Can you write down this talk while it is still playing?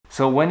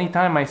So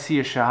anytime I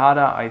see a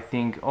Shahada, I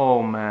think,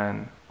 oh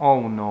man,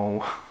 oh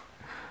no,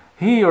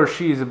 he or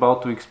she is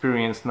about to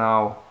experience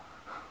now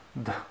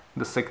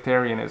the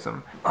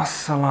sectarianism.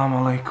 Assalamu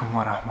alaikum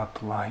wa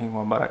rahmatullahi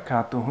wa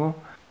barakatuhu.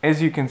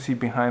 As you can see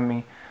behind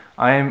me,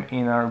 I am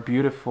in our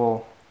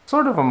beautiful,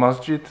 sort of a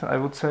masjid, I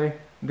would say.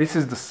 This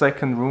is the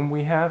second room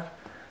we have.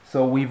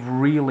 So we've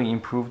really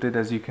improved it.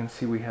 As you can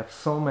see, we have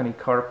so many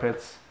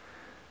carpets.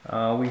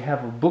 We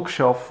have a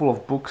bookshelf full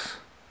of books.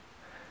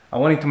 I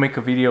wanted to make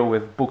a video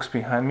with books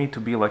behind me to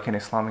be like an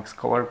Islamic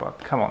scholar, but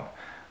come on.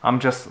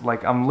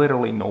 I'm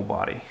literally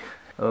nobody.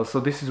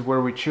 So this is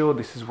where we chill.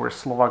 This is where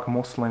Slovak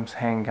Muslims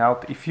hang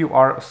out. If you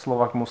are a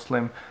Slovak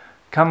Muslim,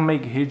 come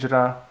make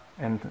hijrah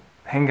and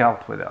hang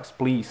out with us,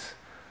 please.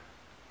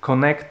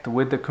 Connect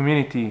with the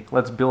community.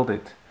 Let's build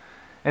it.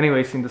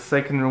 Anyways, in the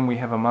second room we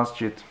have a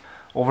masjid.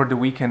 Over the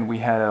weekend we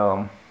had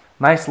a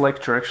nice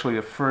lecture. Actually,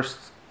 the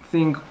first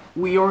thing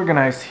we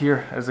organized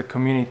here as a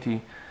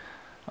community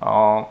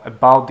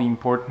about the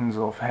importance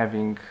of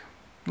having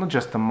not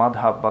just a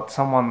madhab but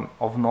someone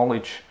of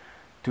knowledge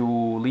to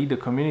lead the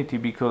community,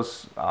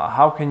 because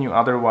how can you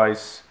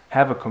otherwise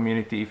have a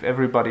community if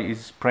everybody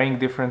is praying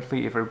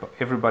differently, if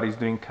everybody is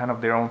doing kind of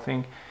their own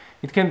thing?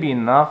 It can be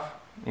enough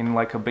in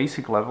like a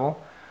basic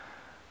level,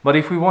 but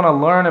if we want to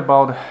learn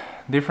about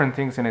different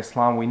things in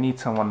Islam, we need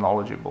someone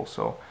knowledgeable.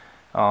 So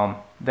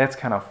that's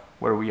kind of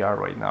where we are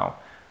right now.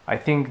 I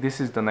think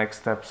this is the next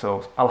step.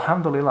 So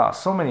alhamdulillah,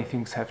 so many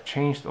things have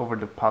changed over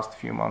the past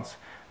few months.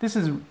 This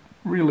is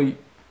really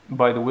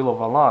by the will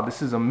of Allah.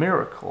 This is a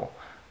miracle,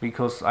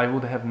 because I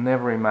would have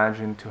never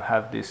imagined to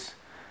have this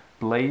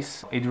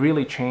place. It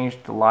really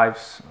changed the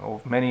lives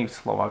of many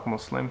Slovak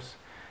Muslims,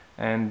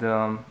 and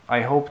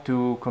I hope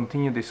to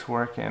continue this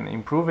work and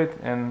improve it,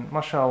 and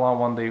mashallah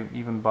one day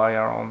even buy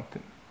our own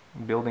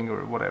building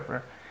or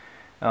whatever.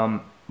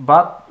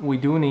 But we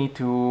do need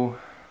to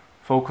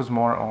focus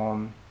more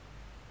on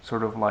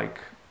sort of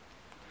like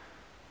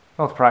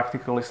not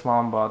practical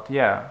Islam, but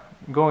yeah,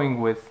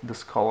 going with the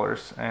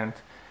scholars. And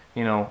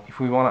you know, if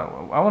we I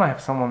want to have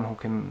someone who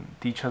can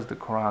teach us the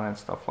Quran and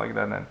stuff like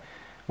that, and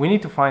we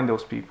need to find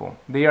those people.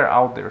 They are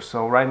out there.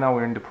 So right now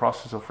we're in the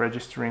process of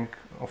registering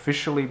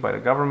officially by the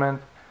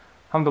government.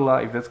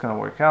 Alhamdulillah, if that's gonna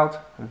work out,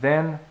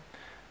 then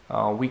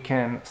we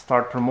can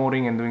start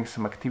promoting and doing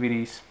some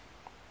activities,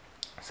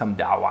 some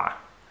da'wah.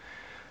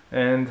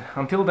 And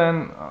until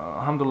then,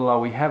 alhamdulillah,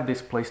 we have this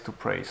place to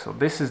pray. So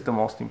this is the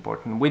most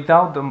important.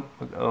 Without the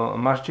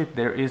masjid,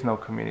 there is no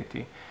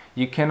community.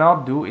 You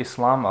cannot do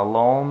Islam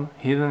alone,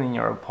 hidden in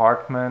your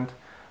apartment,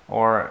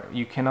 or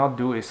you cannot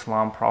do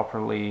Islam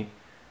properly.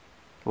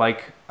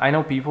 Like, I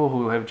know people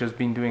who have just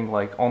been doing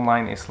like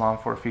online Islam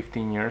for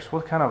 15 years.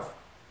 What kind of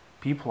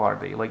people are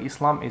they? Like,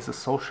 Islam is a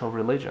social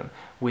religion.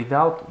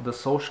 Without the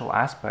social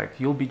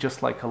aspect, you'll be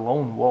just like a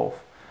lone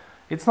wolf.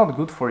 It's not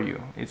good for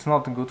you. It's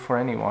not good for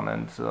anyone.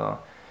 And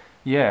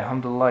yeah,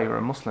 alhamdulillah, you're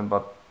a Muslim,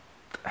 but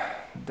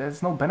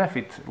there's no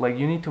benefit. Like,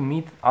 you need to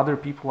meet other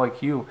people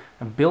like you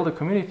and build a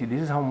community.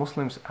 This is how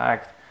Muslims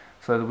act,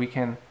 so that we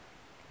can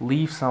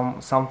leave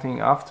something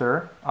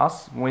after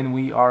us when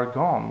we are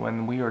gone,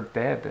 when we are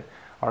dead.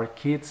 Our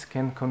kids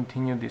can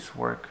continue this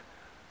work.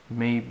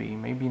 Maybe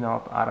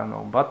not, I don't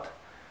know, but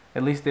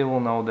at least they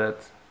will know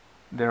that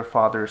their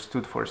father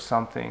stood for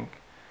something.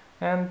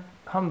 And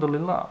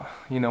alhamdulillah,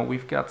 you know,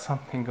 we've got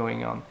something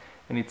going on,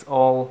 and it's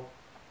all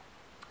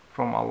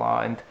from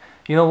Allah. And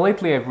you know,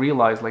 lately I've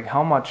realized like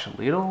how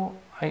little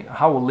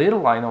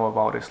I know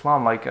about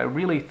Islam. Like, I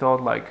really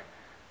thought like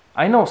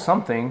I know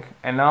something,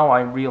 and now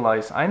I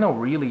realize I know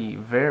really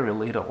very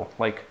little.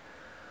 Like,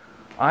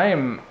 I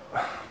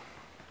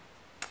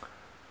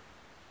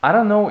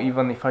don't know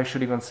even if I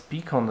should even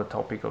speak on the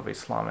topic of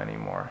Islam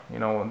anymore. You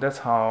know, that's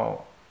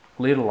how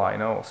little I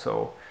know.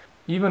 So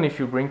even if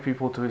you bring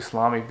people to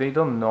Islam, if they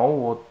don't know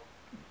what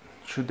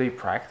should they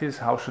practice,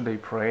 how should they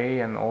pray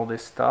and all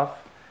this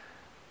stuff,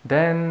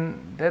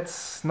 then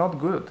that's not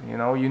good. You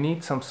know, you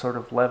need some sort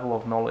of level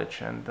of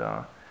knowledge, and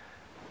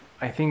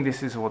I think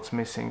this is what's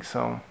missing.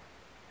 So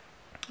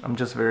I'm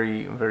just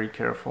very, very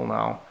careful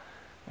now.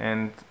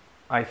 And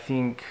I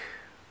think,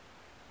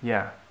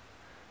 yeah,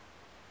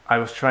 I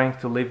was trying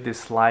to live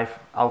this life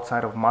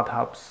outside of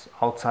madhabs,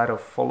 outside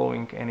of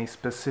following any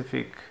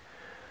specific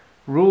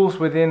rules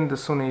within the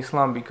Sunni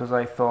Islam, because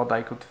I thought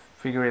I could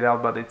figure it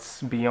out, but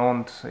it's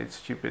beyond. It's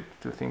stupid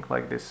to think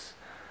like this.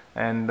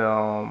 And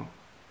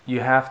you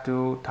have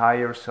to tie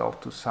yourself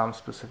to some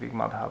specific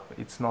madhab.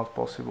 It's not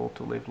possible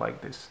to live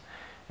like this.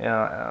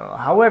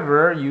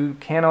 However, you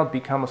cannot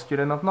become a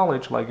student of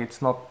knowledge. Like,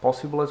 it's not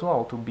possible as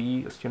well to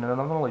be a student of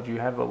knowledge. You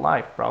have a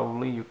life,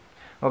 probably.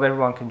 Not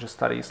everyone can just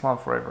study Islam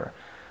forever.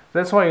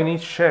 That's why you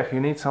need sheikh,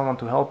 you need someone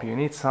to help you, you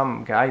need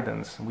some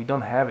guidance. We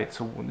don't have it.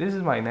 So this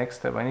is my next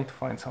step. I need to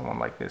find someone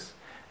like this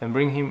and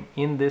bring him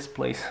in this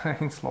place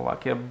in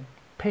Slovakia,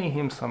 pay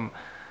him some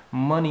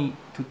money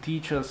to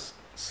teach us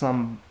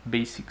some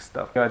basic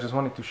stuff. I just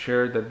wanted to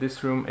share that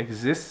this room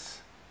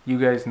exists. You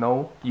guys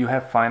know, you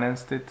have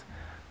financed it.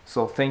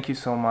 So thank you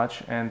so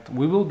much. And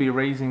we will be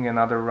raising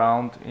another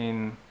round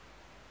in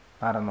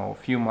I don't know, a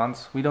few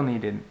months. We don't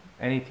need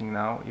anything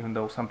now, even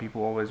though some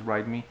people always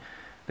write me.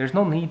 There's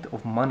no need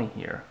of money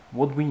here.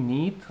 What we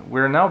need,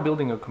 we're now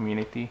building a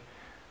community,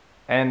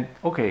 and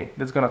okay,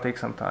 that's gonna take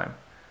some time.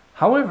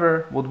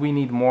 However, what we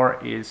need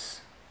more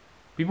is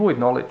people with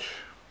knowledge.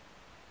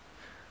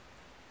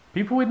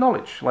 People with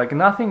knowledge, like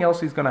nothing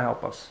else is gonna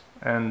help us.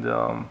 And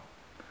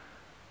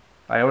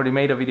I already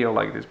made a video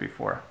like this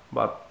before,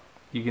 but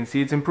you can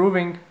see it's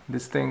improving,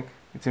 this thing,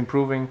 it's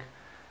improving.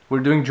 We're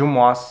doing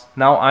Jumu'ahs.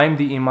 Now I'm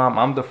the Imam,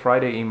 I'm the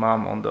Friday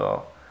Imam on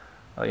the,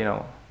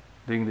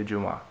 doing the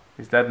Jumu'ah.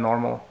 Is that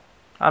normal?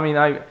 I mean,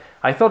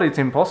 I thought it's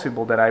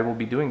impossible that I will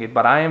be doing it,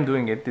 but I am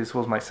doing it. This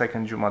was my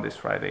second Jumu'ah this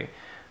Friday.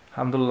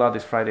 Alhamdulillah,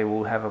 this Friday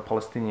we'll have a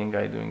Palestinian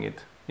guy doing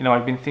it.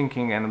 I've been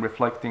thinking and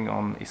reflecting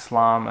on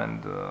Islam,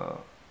 and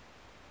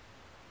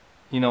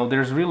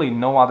there's really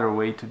no other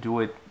way to do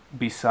it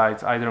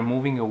besides either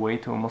moving away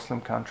to a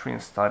Muslim country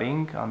and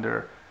studying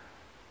under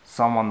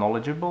someone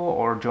knowledgeable,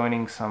 or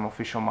joining some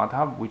official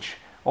madhab, which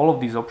all of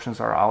these options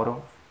are out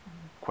of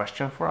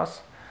question for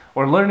us,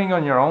 or learning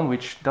on your own,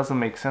 which doesn't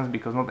make sense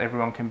because not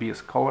everyone can be a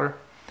scholar,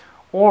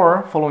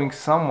 or following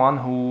someone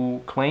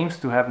who claims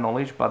to have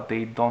knowledge but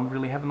they don't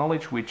really have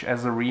knowledge, which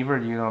as a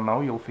revert you don't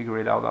know, you'll figure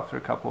it out after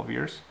a couple of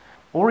years.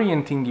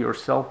 Orienting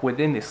yourself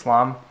within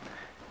Islam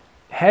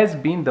has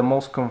been the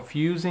most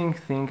confusing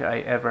thing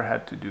I ever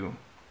had to do.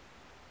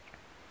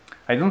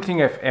 I don't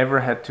think I've ever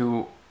had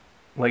to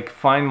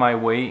find my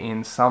way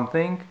in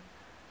something,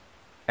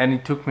 and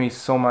it took me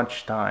so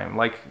much time.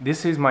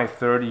 This is my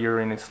third year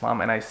in Islam,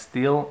 and I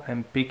still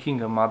am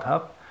picking a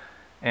madhab.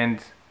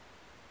 And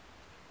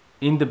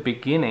in the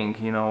beginning,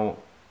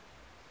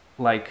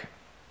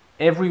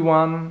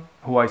 everyone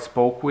who I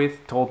spoke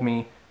with told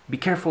me, be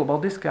careful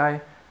about this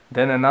guy.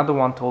 Then another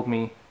one told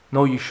me,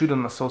 no, you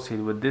shouldn't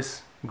associate with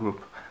this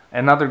group.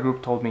 Another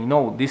group told me,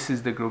 no, this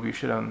is the group you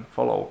shouldn't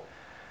follow.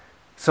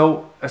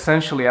 So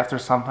essentially, after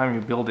some time,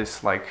 you build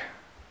this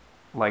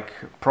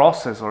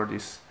process, or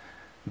this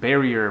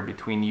barrier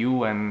between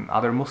you and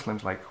other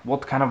Muslims.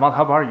 What kind of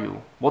madhab are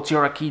you? What's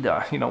your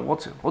akida? What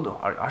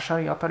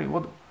Ashari, Atari?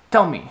 What?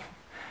 Tell me.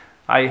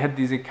 I had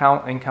these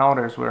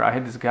encounters where I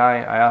had this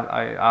guy.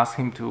 I asked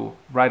him to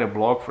write a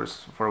blog for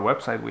a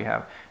website we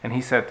have, and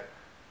he said,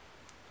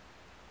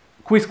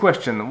 quiz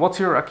question, what's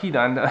your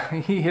akida?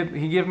 And he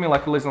gave me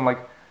a list. I'm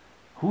like,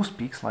 who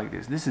speaks like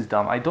this? This is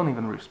dumb. I don't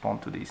even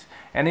respond to these,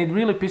 and it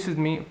really pisses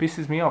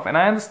me off. And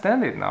I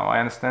understand it now. I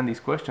understand these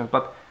questions,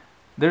 but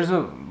there's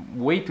a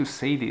way to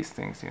say these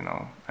things,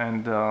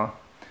 And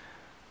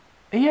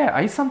yeah,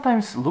 I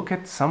sometimes look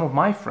at some of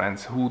my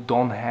friends who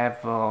don't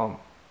have.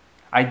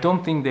 I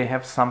don't think they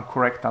have some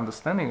correct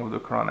understanding of the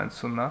Quran and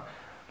Sunnah,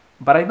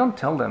 but I don't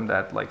tell them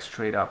that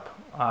straight up.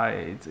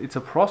 It's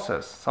a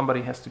process.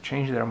 Somebody has to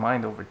change their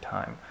mind over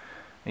time.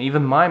 And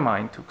even my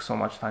mind took so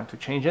much time to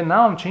change, and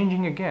now I'm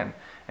changing again.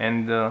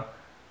 And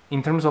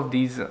in terms of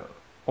these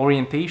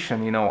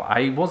orientation,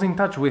 I was in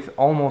touch with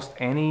almost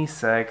any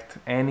sect,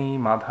 any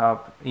madhab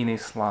in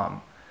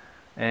Islam.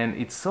 And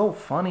it's so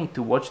funny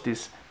to watch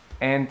this.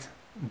 And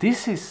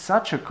this is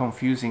such a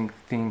confusing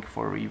thing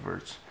for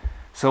reverts.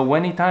 So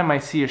anytime I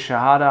see a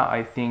shahada,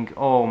 I think,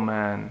 oh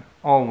man,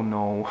 oh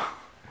no.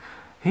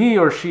 He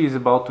or she is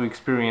about to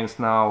experience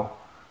now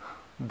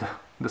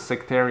the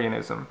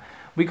sectarianism.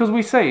 Because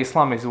we say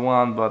Islam is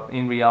one, but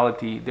in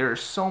reality, there are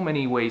so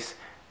many ways.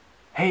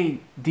 Hey,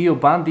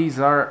 Deobandis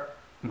are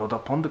not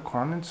upon the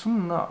Quran and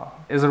Sunnah.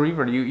 As a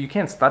revert, you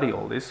can't study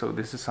all this, so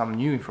this is some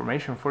new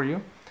information for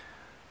you.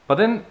 But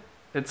then,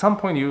 at some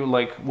point, you're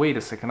like, wait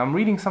a second, I'm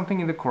reading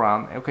something in the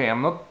Quran. Okay,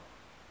 I'm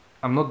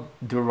not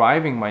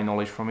deriving my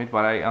knowledge from it,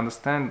 but I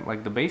understand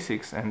the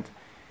basics, and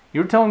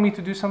you're telling me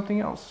to do something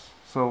else.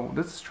 So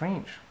that's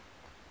strange.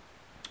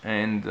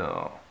 And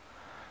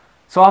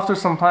so after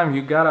some time,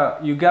 you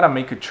gotta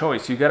make a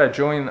choice. You gotta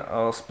join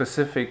a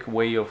specific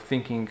way of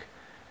thinking,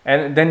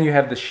 and then you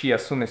have the Shia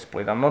Sunni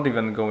split. I'm not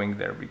even going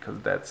there because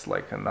that's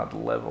another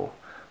level.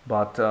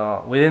 But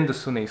within the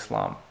Sunni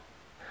Islam,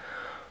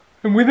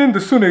 and within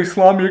the Sunni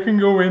Islam, you can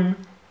go in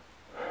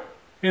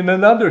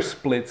another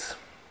splits.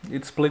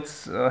 It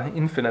splits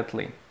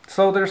infinitely.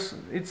 So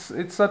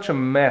it's such a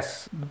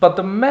mess. But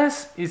the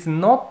mess is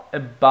not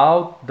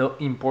about the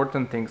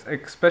important things.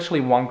 Especially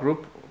one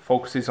group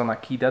focuses on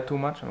Aqidah too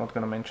much. I'm not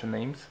going to mention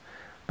names.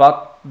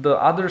 But the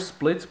other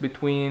splits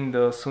between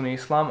the Sunni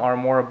Islam are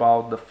more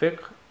about the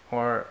fiqh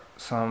or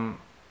some,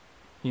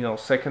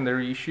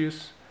 secondary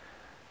issues.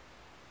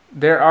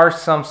 There are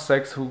some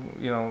sects who,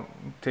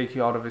 take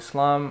you out of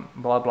Islam,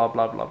 blah, blah,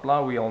 blah, blah,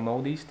 blah. We all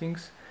know these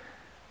things.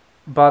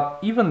 But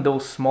even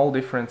those small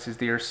differences,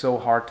 they are so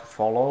hard to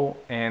follow,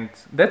 and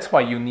that's why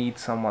you need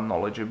someone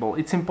knowledgeable.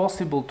 It's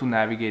impossible to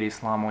navigate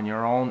Islam on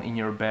your own, in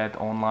your bed,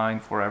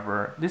 online,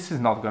 forever. This is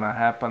not gonna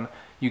happen.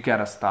 You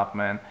gotta stop,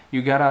 man.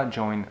 You gotta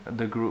join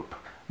the group.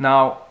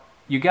 Now,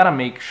 you gotta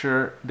make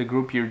sure the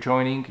group you're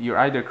joining, you're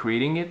either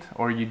creating it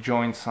or you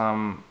join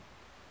someone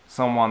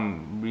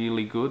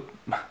really good,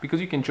 because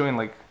you can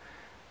join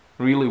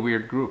really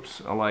weird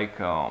groups.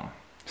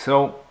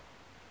 So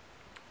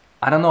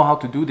I don't know how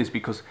to do this,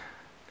 because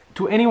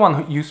to anyone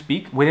who you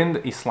speak within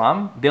the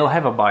Islam, they'll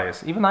have a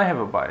bias. Even I have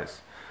a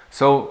bias.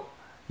 So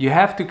you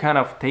have to kind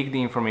of take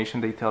the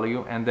information they tell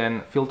you and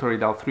then filter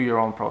it out through your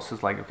own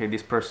process. Like, okay,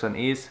 this person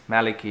is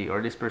Maliki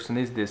or this person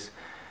is this.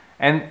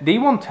 And they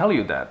won't tell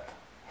you that.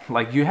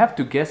 Like, you have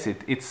to guess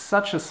it. It's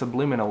such a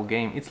subliminal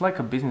game. It's like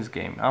a business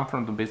game. I'm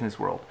from the business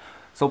world.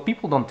 So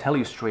people don't tell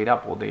you straight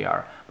up what they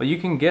are. But you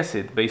can guess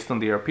it based on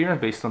their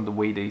appearance, based on the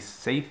way they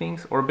say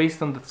things, or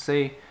based on, let's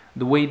say,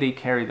 the way they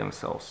carry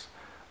themselves.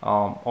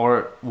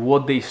 Or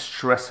what they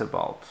stress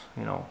about,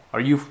 you know. Are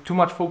you too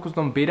much focused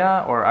on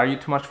bid'ah, or are you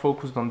too much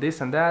focused on this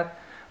and that?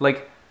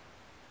 Like,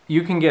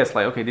 you can guess,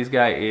 like, okay, this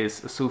guy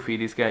is a Sufi,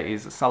 this guy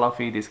is a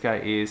Salafi, this guy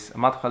is a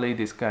Madkhali,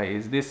 this guy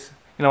is this,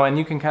 you know, and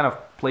you can kind of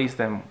place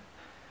them.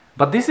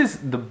 But this is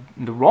the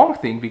wrong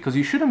thing, because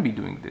you shouldn't be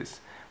doing this.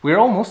 We're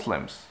all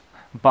Muslims,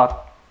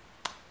 but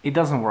it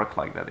doesn't work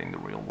like that in the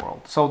real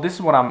world. So this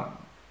is what I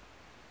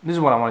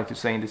wanted to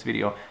say in this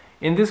video.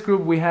 In this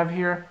group we have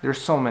here,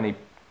 there's so many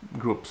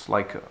groups,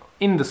 like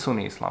in the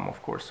Sunni Islam,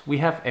 of course, we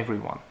have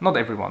everyone, not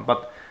everyone,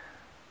 but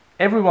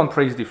everyone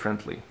prays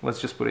differently.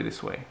 Let's just put it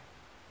this way.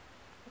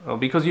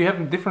 Because you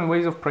have different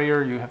ways of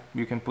prayer.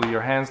 You can put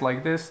your hands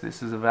like this.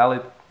 This is a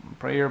valid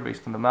prayer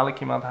based on the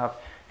Maliki madhab.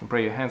 You can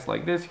pray your hands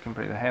like this. You can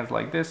pray the hands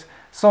like this.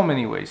 So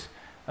many ways.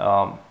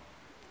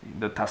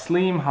 The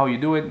taslim, how you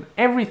do it,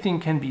 everything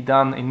can be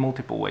done in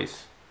multiple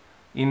ways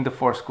in the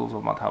 4 schools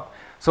of madhab.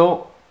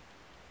 So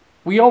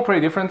we all pray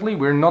differently.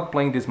 We're not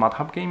playing this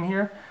madhab game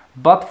here.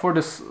 But for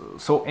this,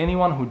 so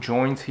anyone who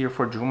joins here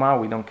for Juma,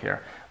 we don't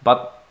care.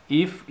 But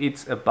if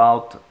it's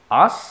about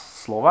us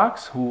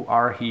Slovaks who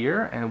are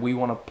here and we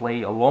want to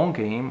play a long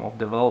game of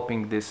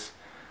developing this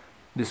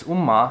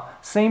ummah,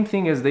 same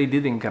thing as they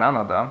did in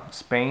Granada,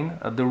 Spain.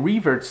 The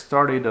Revert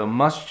started a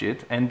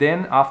masjid, and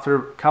then after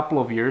a couple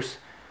of years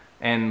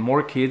and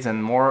more kids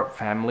and more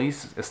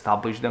families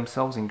established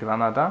themselves in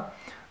Granada,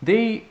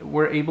 they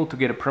were able to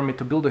get a permit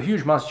to build a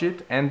huge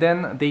masjid, and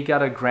then they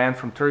got a grant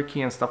from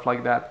Turkey and stuff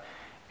like that.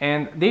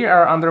 And they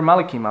are under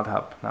Maliki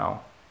madhab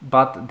now,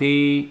 but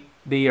they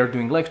are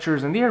doing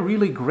lectures and they are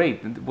really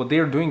great. What they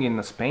are doing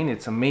in Spain,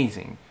 it's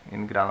amazing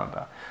in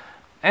Granada.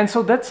 And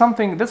so that's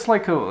something, that's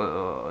like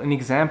an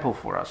example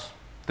for us.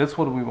 That's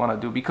what we want to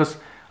do, because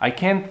I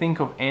can't think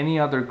of any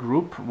other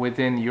group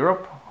within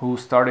Europe who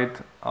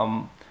started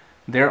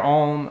their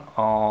own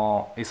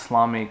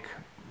Islamic,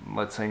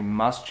 let's say,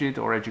 masjid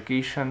or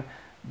education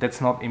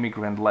that's not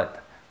immigrant-led.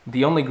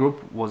 The only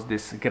group was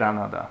this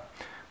Granada,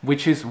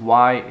 which is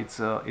why it's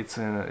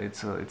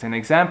an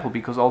example,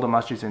 because all the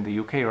masjids in the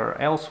UK or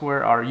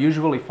elsewhere are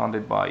usually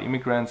funded by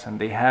immigrants, and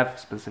they have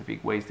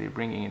specific ways they're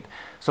bringing it.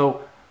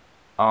 So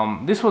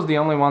this was the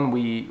only one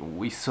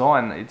we saw,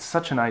 and it's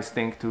such a nice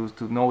thing to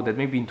know that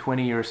maybe in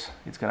 20 years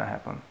it's gonna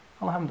happen.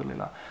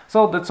 Alhamdulillah.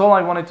 So that's all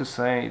I wanted to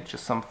say.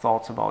 Just some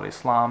thoughts about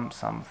Islam,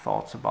 some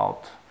thoughts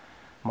about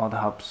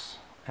madhabs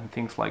and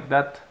things like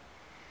that.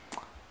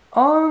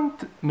 And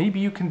maybe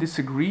you can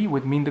disagree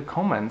with me in the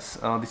comments.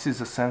 This is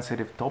a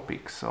sensitive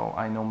topic, so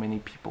I know many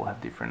people have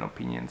different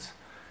opinions.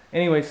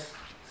 Anyways,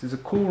 this is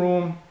a cool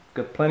room,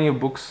 got plenty of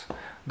books.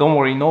 Don't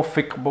worry, no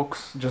fiqh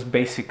books, just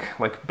basic,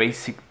 like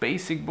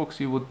basic books.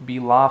 You would be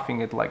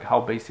laughing at like how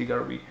basic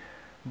are we,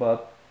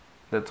 but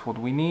that's what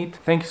we need.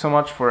 Thank you so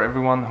much for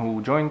everyone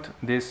who joined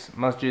this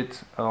masjid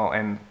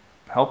and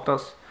helped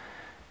us.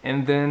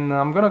 And then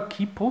I'm gonna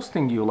keep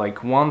posting you,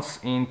 like once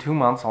in 2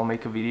 months I'll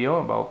make a video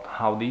about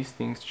how these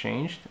things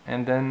changed,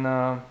 and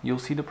then you'll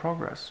see the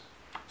progress.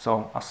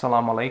 So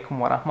assalamu alaikum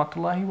wa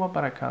rahmatullahi wa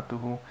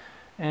barakatuhu,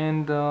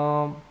 and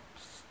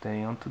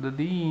stay on to the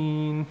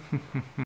deen.